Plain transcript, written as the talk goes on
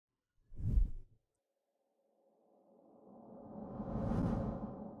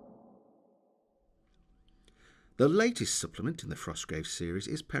The latest supplement in the Frostgrave series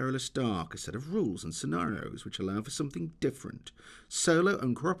is Perilous Dark, a set of rules and scenarios which allow for something different, solo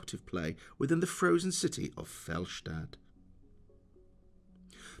and cooperative play within the frozen city of Felstad.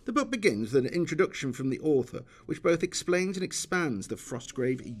 The book begins with an introduction from the author which both explains and expands the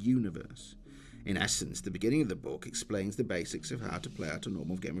Frostgrave universe. In essence, the beginning of the book explains the basics of how to play out a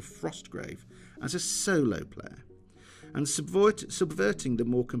normal game of Frostgrave as a solo player, and subverting the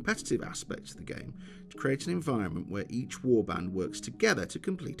more competitive aspects of the game to create an environment where each warband works together to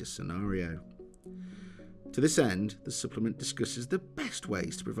complete a scenario. To this end, the supplement discusses the best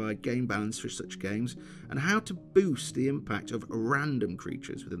ways to provide game balance for such games and how to boost the impact of random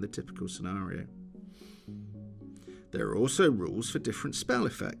creatures within the typical scenario. There are also rules for different spell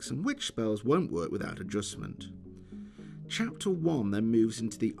effects and which spells won't work without adjustment. Chapter 1 then moves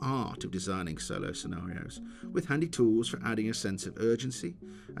into the art of designing solo scenarios, with handy tools for adding a sense of urgency,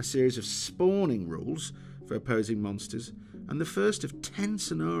 a series of spawning rules for opposing monsters, and the first of 10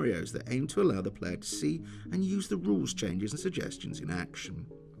 scenarios that aim to allow the player to see and use the rules changes and suggestions in action.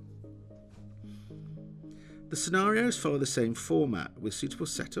 The scenarios follow the same format, with suitable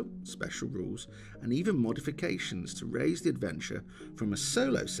setup, special rules, and even modifications to raise the adventure from a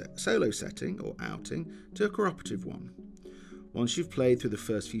solo setting or outing to a cooperative one. Once you've played through the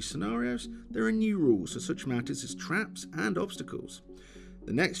first few scenarios, there are new rules for such matters as traps and obstacles.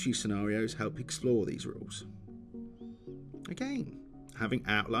 The next few scenarios help explore these rules. Again, having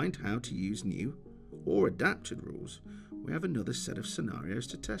outlined how to use new or adapted rules, we have another set of scenarios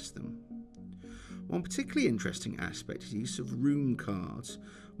to test them. One particularly interesting aspect is the use of rune cards,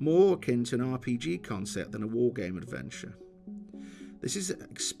 more akin to an RPG concept than a wargame adventure. This is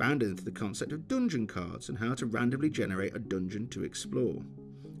expanded into the concept of dungeon cards and how to randomly generate a dungeon to explore.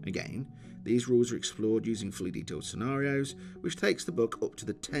 Again, these rules are explored using fully detailed scenarios, which takes the book up to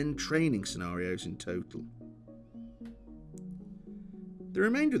the 10 training scenarios in total. The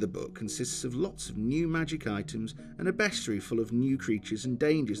remainder of the book consists of lots of new magic items and a bestiary full of new creatures and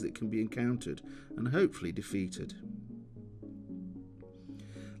dangers that can be encountered and hopefully defeated.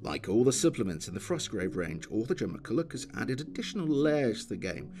 Like all the supplements in the Frostgrave range, author Joe McCulloch has added additional layers to the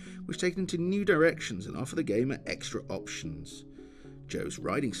game, which take it into new directions and offer the gamer extra options. Joe's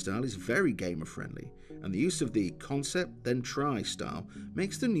writing style is very gamer-friendly, and the use of the concept then try style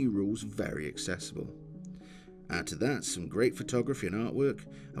makes the new rules very accessible. Add to that some great photography and artwork,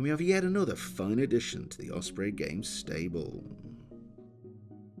 and we have yet another fine addition to the Osprey Games stable.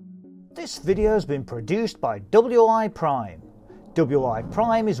 This video has been produced by WI Prime. WI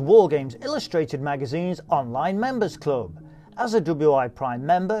Prime is Wargames Illustrated Magazine's online members club. As a WI Prime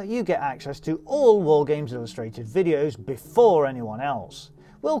member, you get access to all Wargames Illustrated videos before anyone else.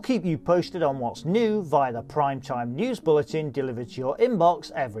 We'll keep you posted on what's new via the Primetime News Bulletin delivered to your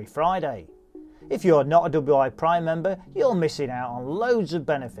inbox every Friday. If you're not a WI Prime member, you're missing out on loads of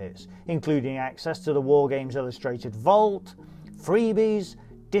benefits, including access to the Wargames Illustrated Vault, freebies,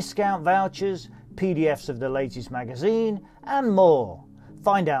 discount vouchers, PDFs of the latest magazine, and more.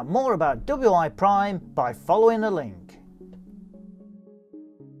 Find out more about WI Prime by following the link.